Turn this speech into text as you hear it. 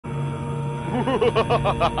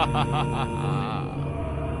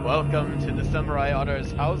Welcome to the Samurai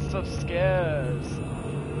Otter's House of Scares.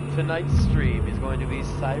 Tonight's stream is going to be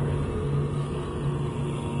Siren.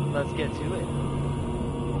 Let's get to it.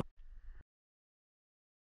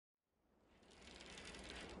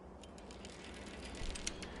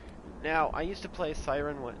 Now, I used to play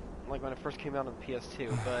Siren when it first came out on the PS2,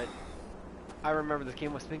 but I remember this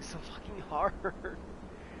game was being so fucking hard. It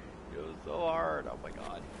was so hard. Oh my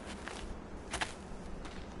god.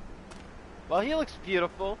 Well, he looks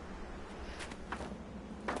beautiful.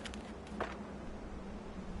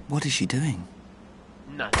 What is she doing?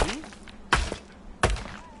 Nothing.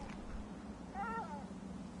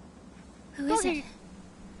 Who is it?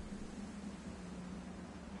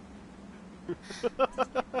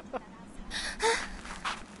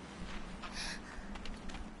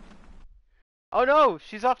 Oh no,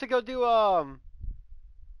 she's off to go do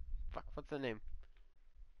fuck, what's the name?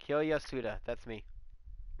 Kyoya Suda, that's me.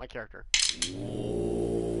 My character.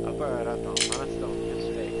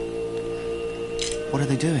 What are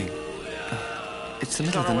they doing? It's the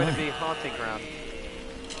middle of the way night. to be haunting ground.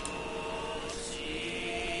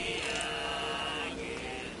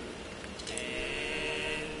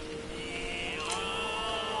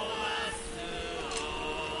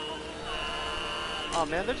 Oh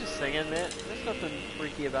man, they're just singing, man. There's nothing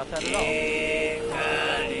freaky about that at all.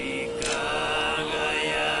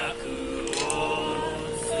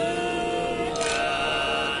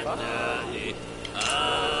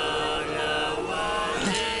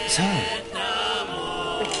 Siren.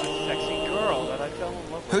 It's a sexy girl that I fell in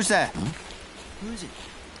love with. Who's there? Huh? Who is it?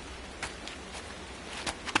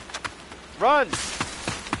 Run!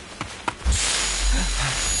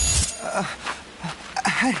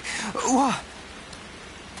 Hey, what?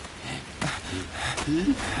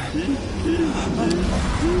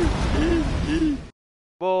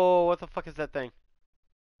 Whoa, what the fuck is that thing?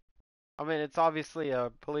 I mean, it's obviously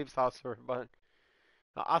a police officer, but...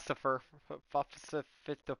 Officer.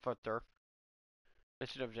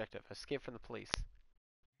 Mission objective, escape from the police.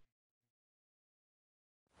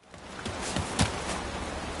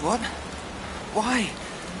 What? Why?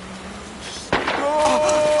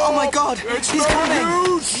 Oh my god! He's coming!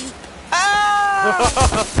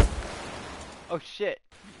 Ah! Oh shit.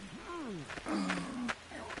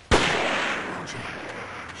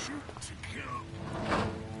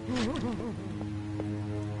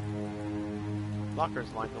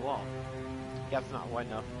 Lockers line the wall. Gap's not wide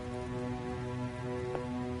enough.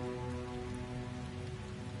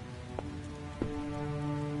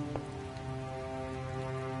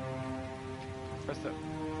 Press it.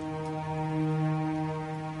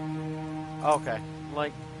 Oh, okay.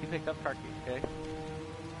 Like, you picked up car key, okay?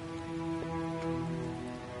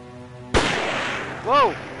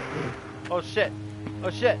 Whoa! Oh shit.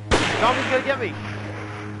 Oh shit. Zombie's gonna get me!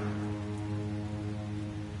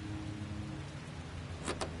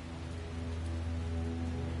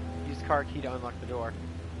 Use car key to unlock the door.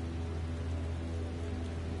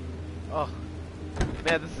 Oh.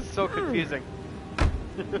 Man, this is so confusing.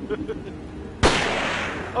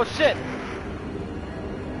 Oh shit!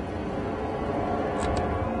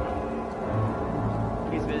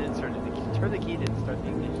 Key's been inserted. Turn the key to start the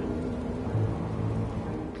ignition.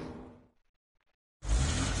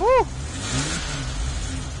 Woo!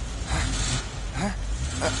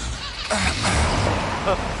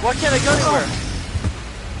 Why can't I go anywhere?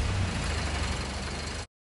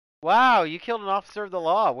 Wow, you killed an officer of the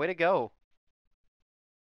law. Way to go.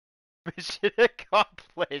 Mission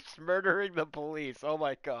accomplished. Murdering the police. Oh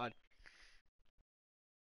my god.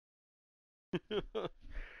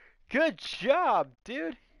 Good job,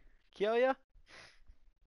 dude. Kyoya.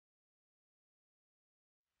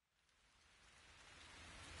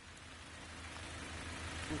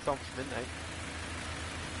 It's almost midnight.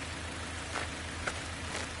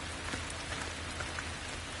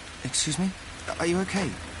 Excuse me? Are you okay?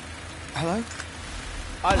 Hello?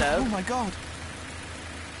 Hello. Oh my god!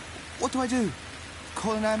 What do I do?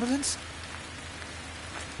 Call an ambulance?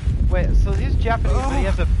 Wait, so he's Japanese, but he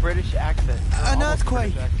has a British accent. An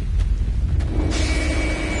earthquake!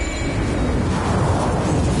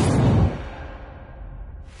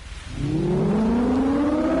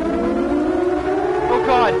 Oh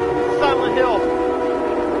god! Silent Hill!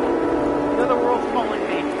 Another world's following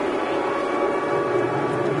me.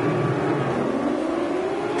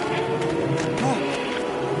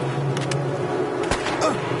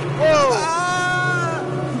 Whoa!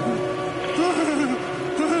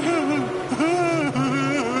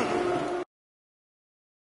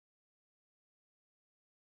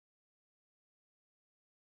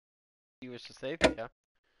 You wish to save? Yeah.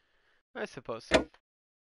 I suppose so.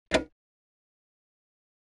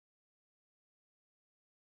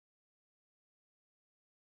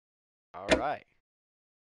 Alright.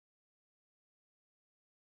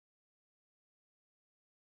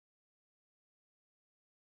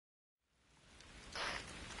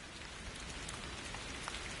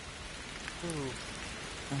 Ooh.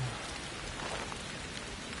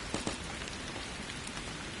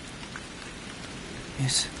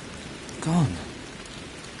 It's gone.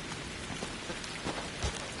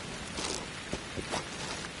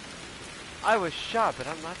 I was shot, but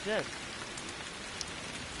I'm not dead.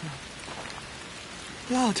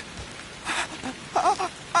 Blood.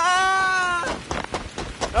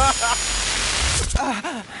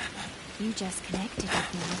 You just connected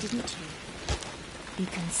with me, didn't you? You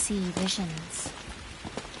can see visions.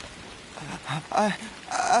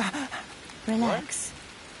 Relax.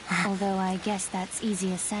 Although I guess that's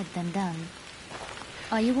easier said than done.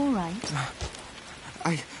 Are you all right?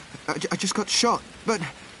 I just got shot, but...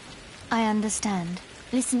 I understand.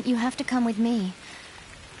 Listen, you have to come with me.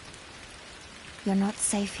 You're not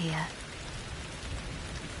safe here.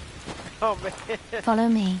 Oh, man. Follow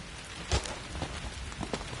me.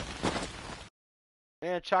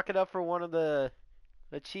 Man, chalk it up for one of the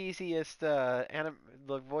cheesiest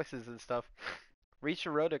the voices and stuff. Reach the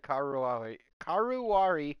road to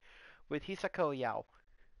Karuwari with Hisako Yao.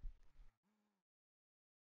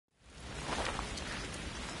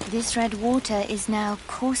 This red water is now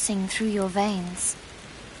coursing through your veins.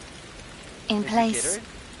 In place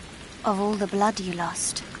of all the blood you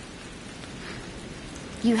lost.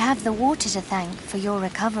 You have the water to thank for your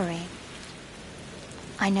recovery.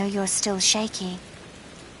 I know you're still shaky,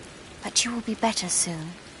 but you will be better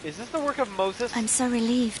soon. Is this the work of Moses? I'm so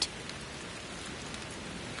relieved.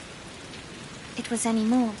 It was any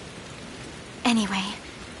more. Anyway,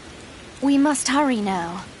 we must hurry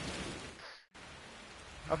now.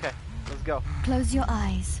 Okay, let's go. Close your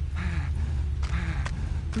eyes.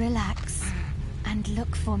 Relax and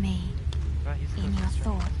look for me in your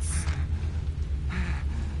thoughts.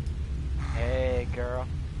 Hey, girl.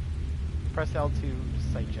 Press L to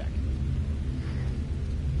sight check.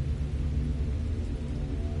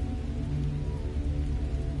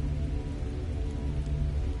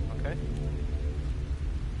 Okay.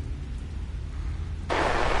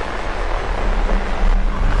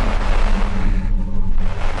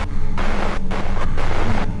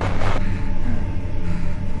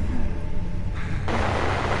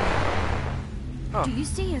 Do you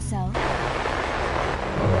see yourself?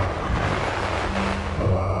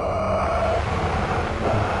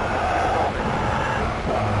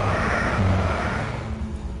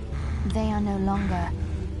 They are no longer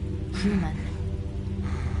human.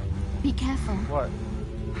 Be careful. What?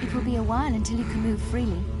 It will be a while until you can move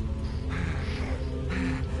freely.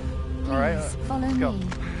 Please, Alright, follow let's go. me.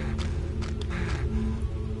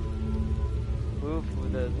 Move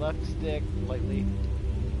with the left stick lightly.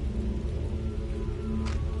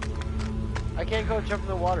 I can't go jump in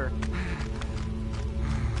the water.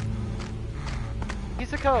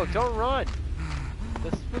 Hisako, don't run!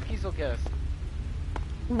 The spookies will get us.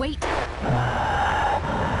 Wait.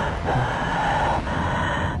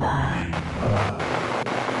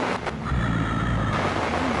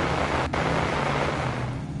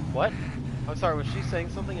 What? I'm sorry, was she saying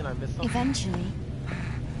something and I missed something? Eventually,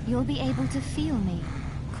 you'll be able to feel me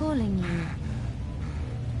calling you.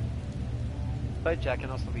 Sidejack can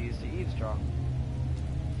also be used to eavesdrop.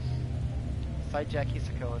 Sidejack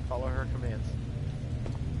Hisako and follow her commands.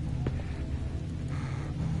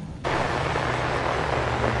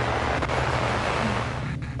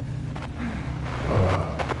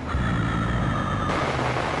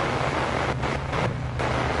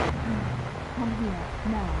 Come here,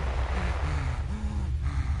 now.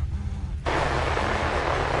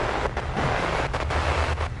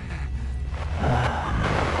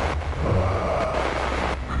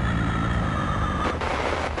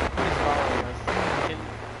 Please follow us.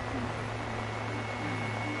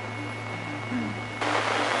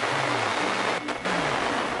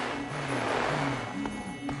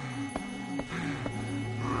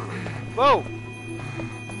 Whoa!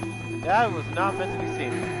 That was not meant to be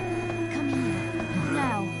seen. Come here,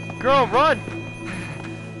 now. Girl, run!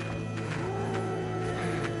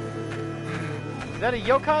 Is that a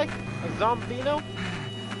yokai? A zombino?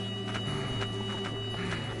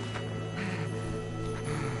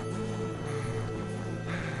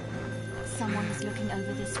 Someone is looking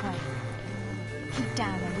over this way. Keep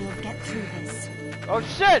down and we'll get through this. Oh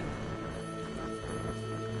shit!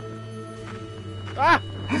 Ah!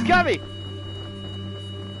 He's got me!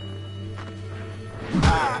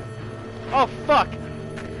 Ah! Oh fuck!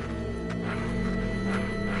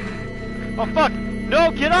 Oh fuck!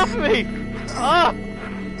 No, get off of me! Ah!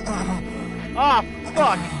 Ah,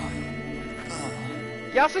 fuck!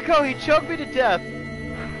 Yasuko, he choked me to death!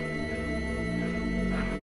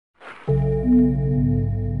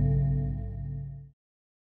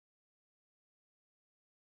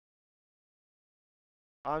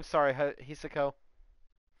 I'm sorry, Hisako.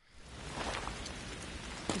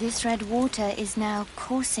 This red water is now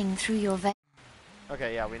coursing through your veins.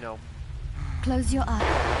 Okay, yeah, we know. Close your eyes.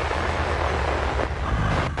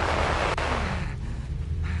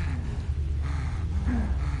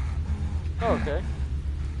 Oh, okay.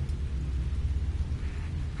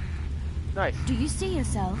 Nice. Do you see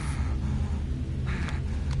yourself?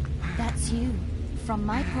 That's you, from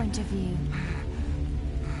my point of view.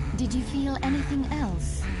 Did you feel anything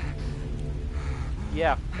else?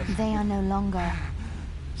 Yeah. They are no longer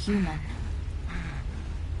human.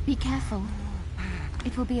 Be careful.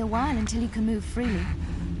 It will be a while until you can move freely.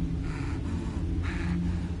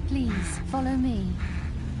 Please, follow me.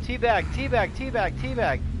 Teabag, teabag, teabag,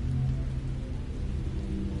 teabag.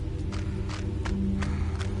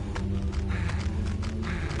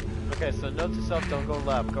 Okay, so note to self, don't go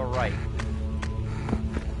left, go right.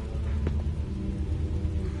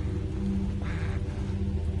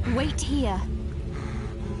 Wait here.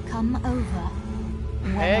 Come over.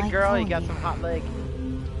 Hey girl, you got some hot leg.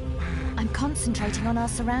 I'm concentrating on our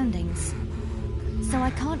surroundings, so I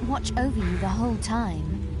can't watch over you the whole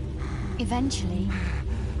time. Eventually,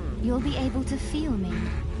 you'll be able to feel me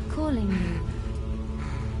calling you.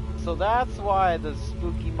 So that's why the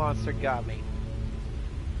spooky monster got me.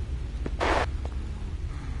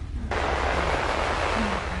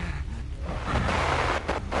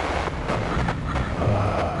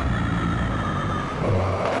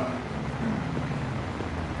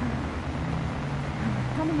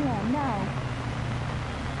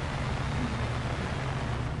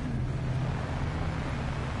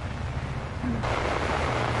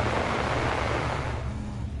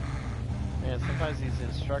 Man, sometimes these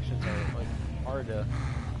instructions are like hard to.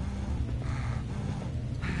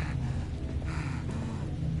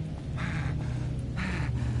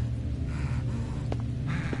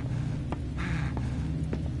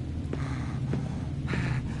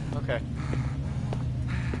 Okay.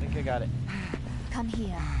 I think I got it. Come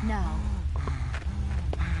here, now.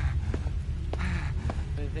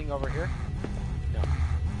 Anything over here? No.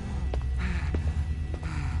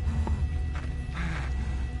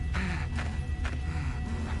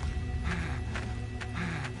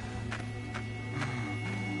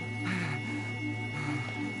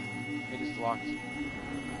 It is locked.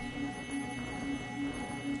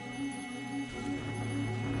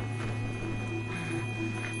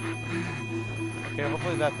 Okay,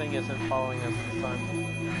 hopefully that thing isn't following us this time.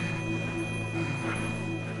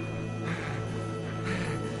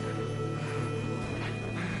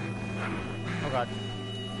 Oh god.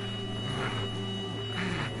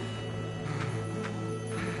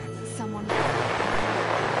 Someone.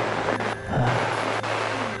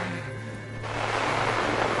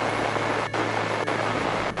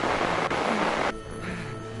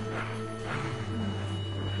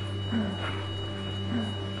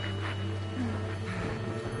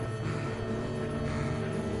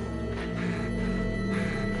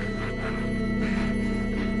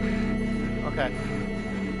 Okay.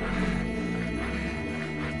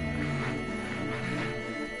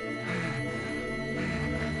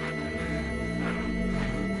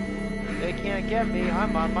 They can't get me,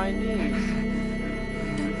 I'm on my knees.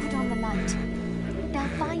 Don't put on the light.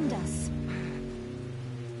 They'll find us.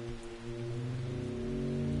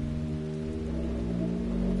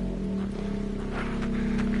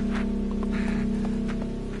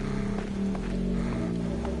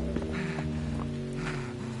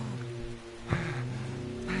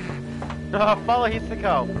 Follow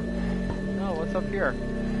Hisako. Oh, what's up here?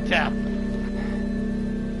 Tap.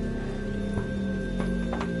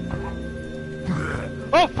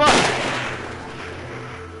 Oh fuck!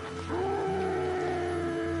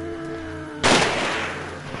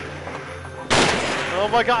 Oh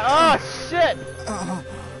my god! Oh shit!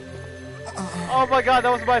 Oh my god,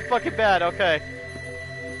 that was my fucking bad. Okay.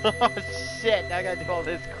 Oh shit! I gotta do all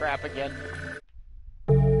this crap again.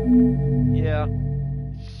 Yeah.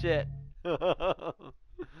 Shit.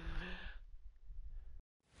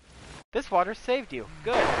 This water saved you.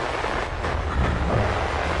 Good.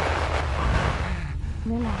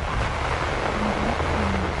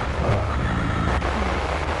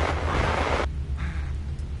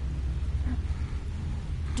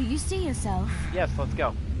 Do you see yourself? Yes, let's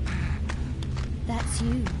go. That's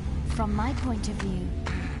you, from my point of view.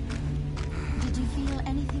 Did you feel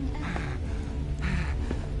anything else?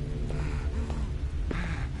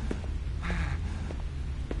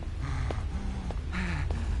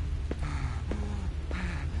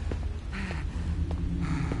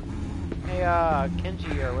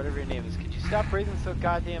 Kenji, or whatever your name is, could you stop breathing so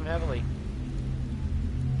goddamn heavily?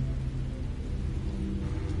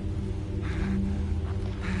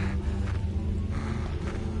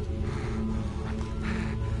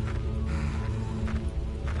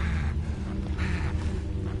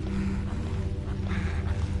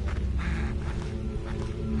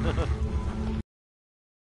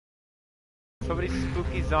 So many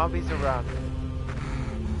spooky zombies around.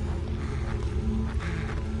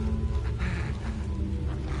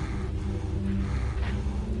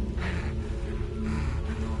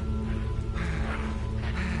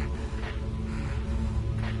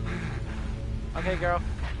 Okay, girl,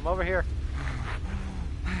 I'm over here.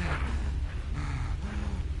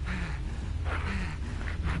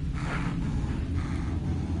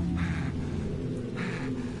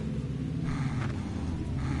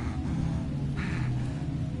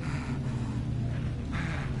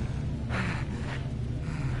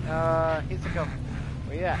 Hisako,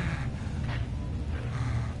 where you at?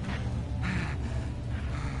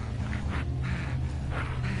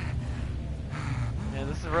 Man,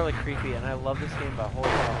 this is really creepy, and I love this game, but holy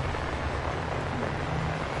hell.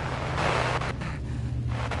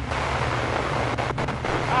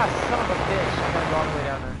 Ah, son of a bitch! I gotta go all the way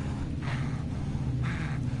down there.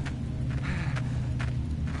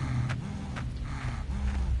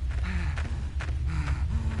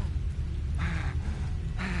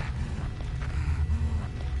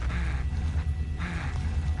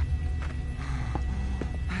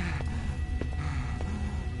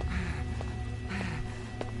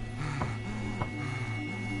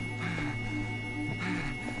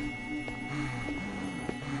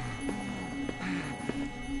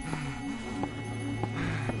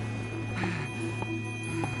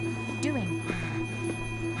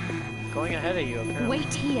 Going ahead of you, apparently.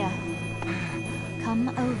 Wait here. Come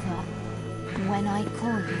over when I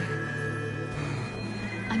call you.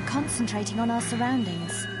 I'm concentrating on our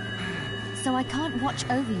surroundings, so I can't watch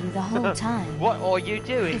over you the whole time. What are you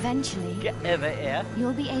doing? Eventually, Get over here.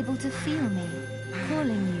 you'll be able to feel me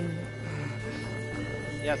calling you.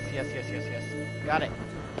 Yes. Got it.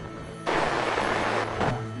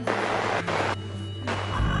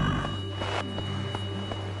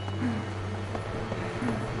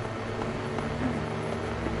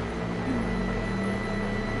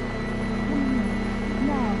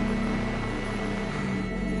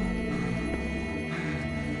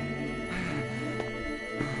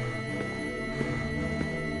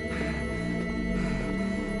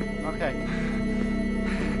 Okay.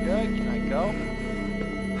 Good. Can I go?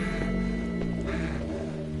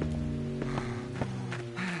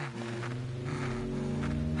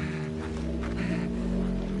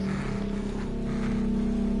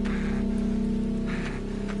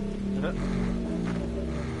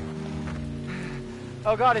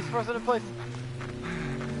 Oh god, he's frozen in place.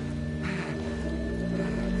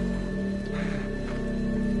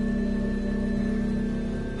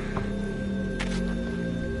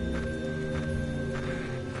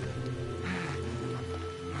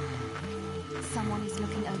 Someone is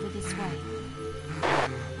looking over this way.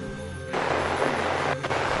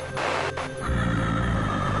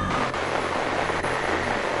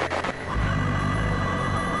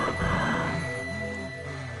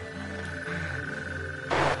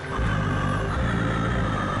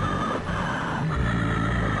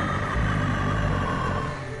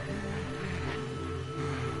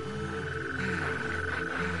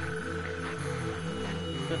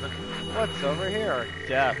 What's over here?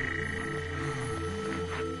 Death.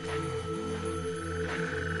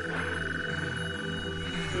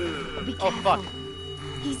 Be Oh careful. fuck.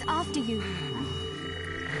 He's after you.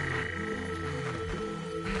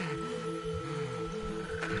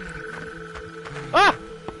 Ah!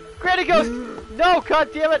 Granny Ghost! No, god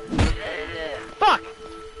damn it! Fuck!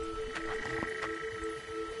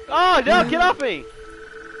 Oh no, get off me!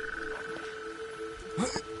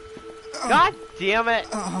 God damn it!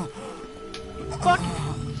 Fuck!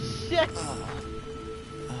 Shit!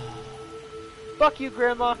 Fuck you,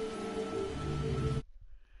 Grandma!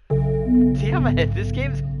 Damn it, this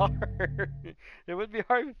game's hard. It would be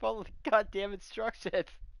hard if you followed the goddamn instructions.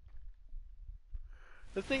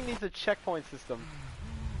 This thing needs a checkpoint system.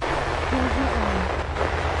 Close your eyes.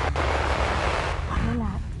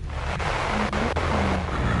 Relax. And look for me.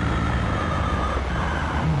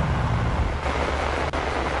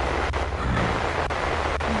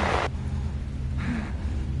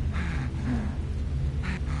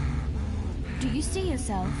 Do you see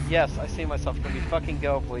yourself? Yes, I see myself. Can we fucking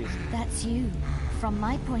go, please? That's you, from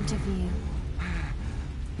my point of view.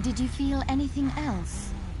 Did you feel anything else?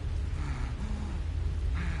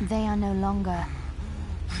 They are no longer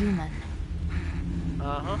human.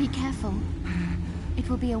 Uh-huh. Be careful. It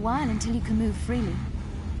will be a while until you can move freely.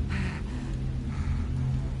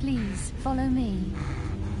 Please, follow me.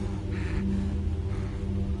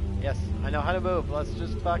 Yes, I know how to move. Let's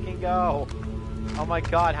just fucking go. Oh my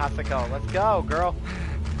god, Hasako. Let's go, girl.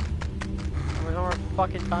 How many more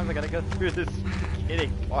fucking times I gotta go through this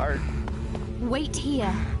beginning part? Wait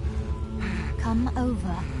here. Come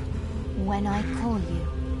over when I call you.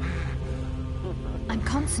 I'm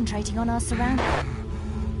concentrating on our surroundings.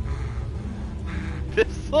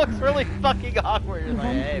 This looks really fucking awkward. You're like,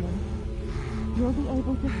 hey. Eventually, you'll be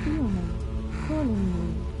able to feel me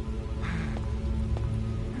calling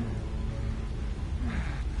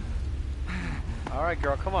you. Alright,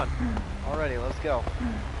 girl, come on. Already, let's go.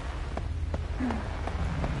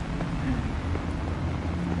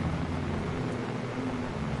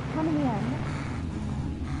 Coming in.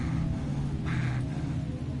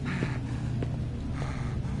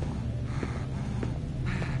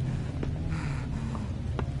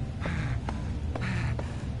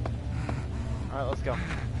 Alright, let's go.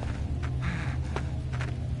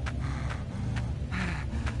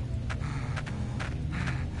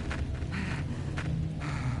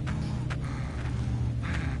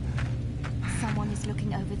 Someone is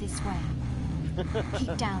looking over this way.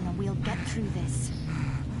 Keep down and we'll get through this.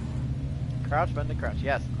 Crouch, bend to crouch.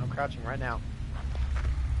 Yes, I'm crouching right now.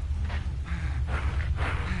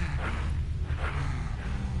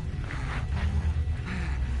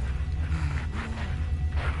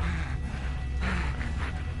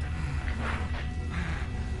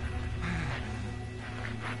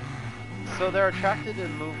 So they're attracted to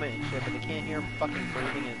movement and shit, but they can't hear him fucking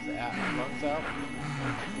breathing his lungs out?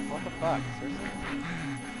 What the fuck? Seriously?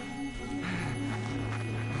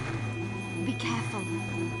 Be careful.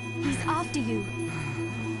 He's after you.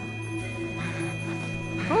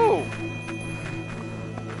 Who?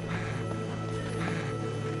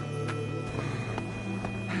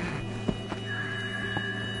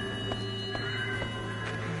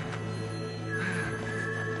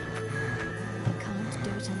 Can't do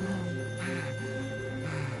it alone.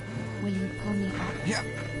 Will you pull me up? Yeah.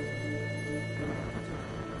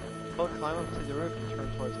 Pull, climb up to the roof and turn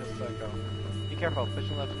towards his circle. Be careful,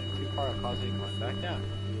 pushing left too far will cause you to climb back down.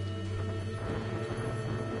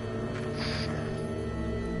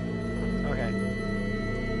 Okay.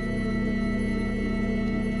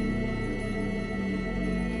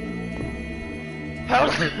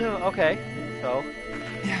 Okay, so.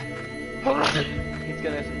 Yeah. He's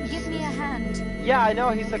gonna. Give me a hand. Yeah, I know,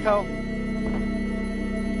 Hisako.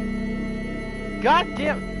 God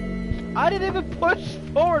damn. I didn't even push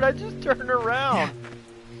forward, I just turned around.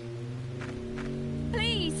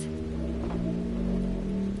 Please.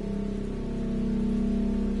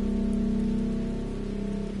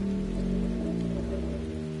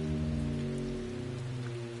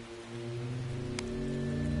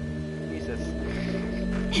 Jesus.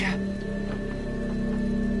 Yeah.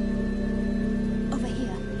 Over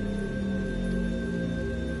here.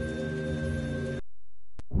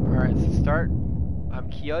 Alright, so start. I'm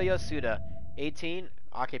Kiyoyo Suda, 18,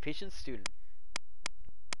 occupation student.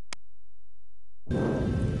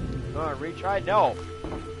 Come on, retry? No!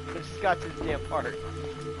 I just got to the damn part.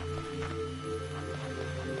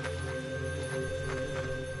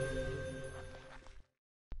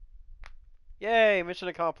 Yay, mission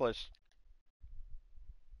accomplished.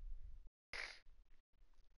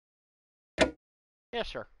 Yeah,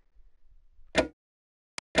 sure.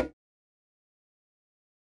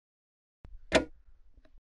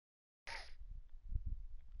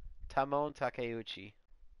 Tamon Takeuchi.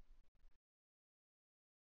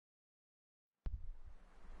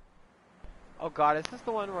 Oh god, is this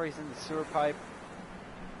the one where he's in the sewer pipe?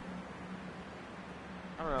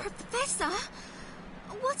 I don't know. Professor?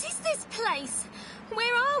 What is this place?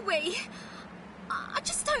 Where are we? I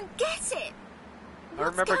just don't get it. I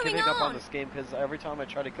remember giving up on this game because every time I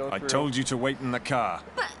try to go through... I told you to wait in the car.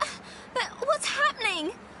 But what's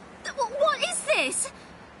happening? What is this?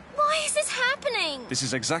 Why is this happening? This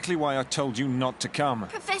is exactly why I told you not to come.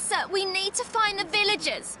 Professor, we need to find the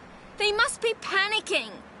villagers. They must be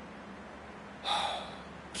panicking.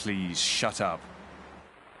 Please, shut up.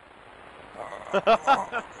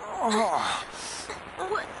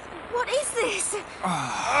 What is this?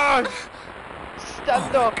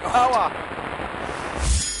 Stand up, power!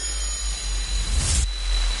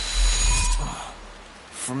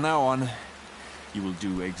 From now on, you will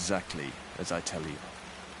do exactly as I tell you.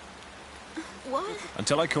 What?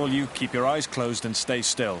 Until I call you, keep your eyes closed and stay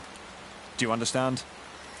still. Do you understand?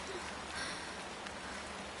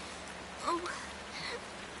 Oh.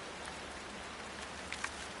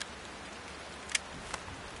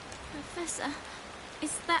 Professor,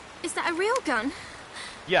 real gun?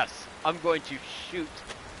 Yes, I'm going to shoot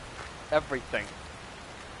everything.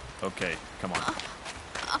 Okay, come on.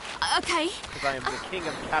 Okay. Because I am the king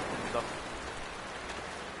of captains.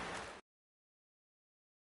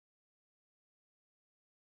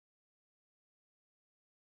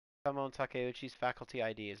 Kamon Takeuchi's faculty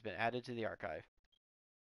ID has been added to the archive.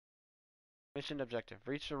 Mission objective.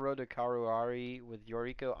 Reach the road to Karuari with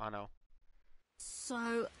Yoriko Ano.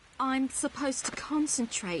 So, I'm supposed to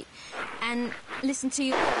concentrate and listen to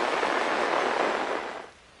you.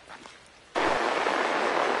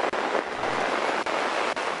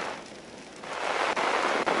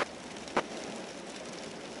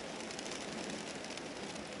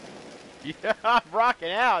 Yeah, I'm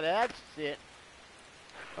rocking out. That shit.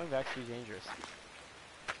 Going back's too dangerous.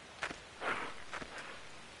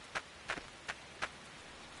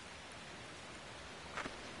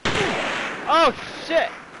 Oh shit!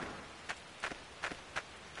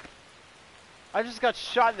 I just got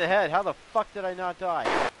shot in the head. How the fuck did I not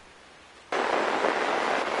die?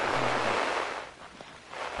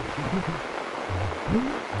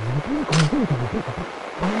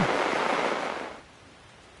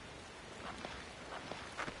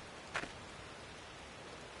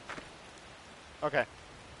 Okay.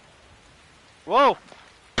 Whoa!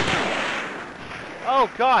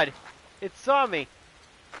 Oh god! It saw me!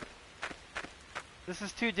 This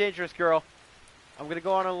is too dangerous, girl. I'm gonna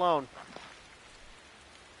go on alone.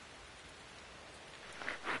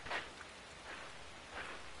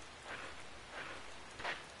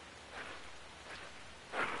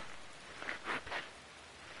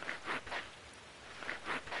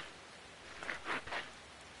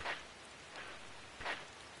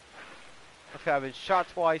 Okay, I've been shot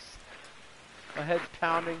twice. My head's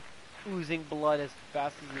pounding, oozing blood as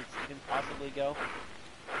fast as it can possibly go.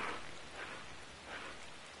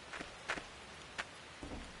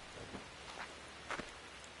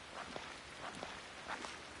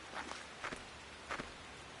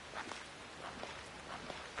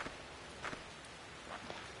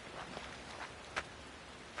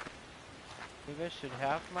 Maybe I should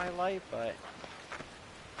have my light, but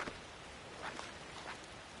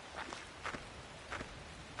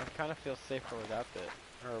I kind of feel safer without it,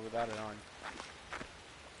 or without it on.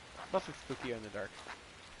 Plus it's spookier in the dark.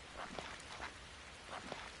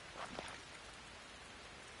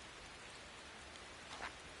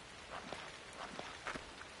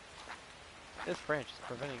 This branch is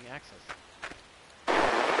preventing access.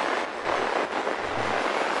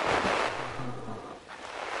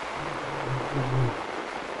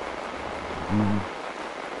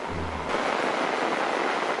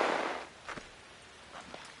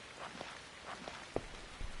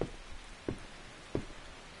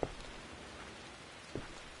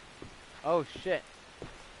 Oh shit.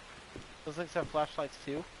 Those things have flashlights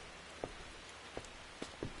too?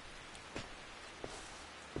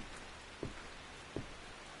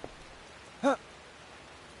 Huh.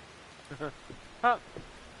 Huh.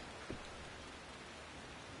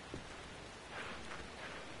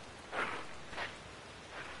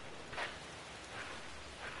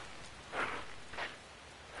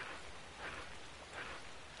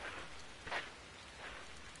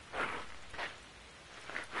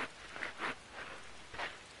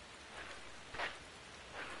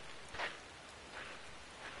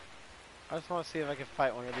 I just want to see if I can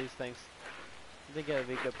fight one of these things. I think it would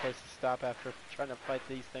be a good place to stop after trying to fight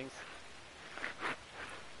these things.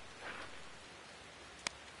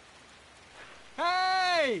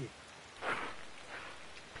 Hey!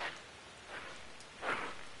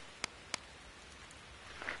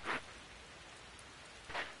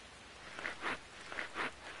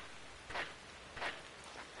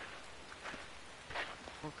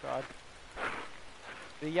 Oh god.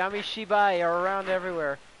 The Yamishibai are around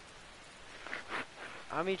everywhere.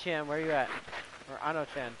 Ami-chan, where you at? Or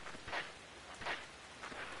Ano-chan.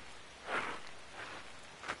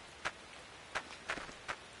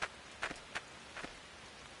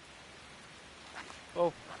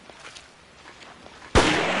 Oh.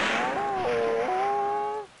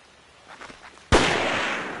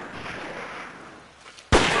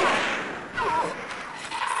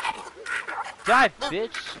 Die,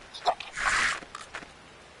 bitch!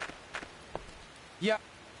 Yeah.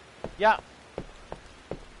 Yeah.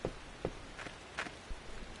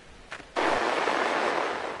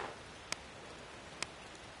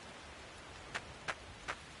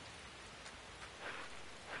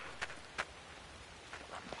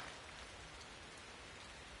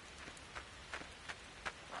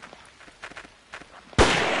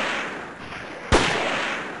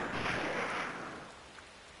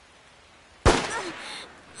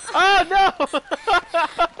 Oh no!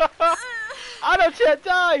 Teacher,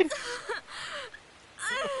 die!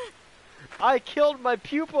 I killed my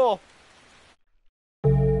pupil!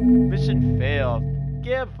 Mission failed.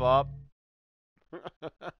 Give up.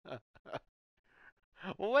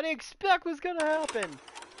 Well, what do you expect was gonna happen?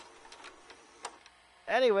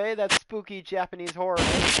 Anyway, that spooky Japanese horror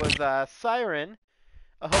movie was Siren.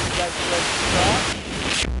 I hope you guys enjoyed the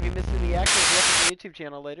stuff. If you missed any action, we'll be up on the YouTube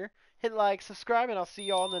channel later. Hit like, subscribe, and I'll see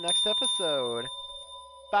you all in the next episode.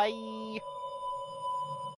 Bye!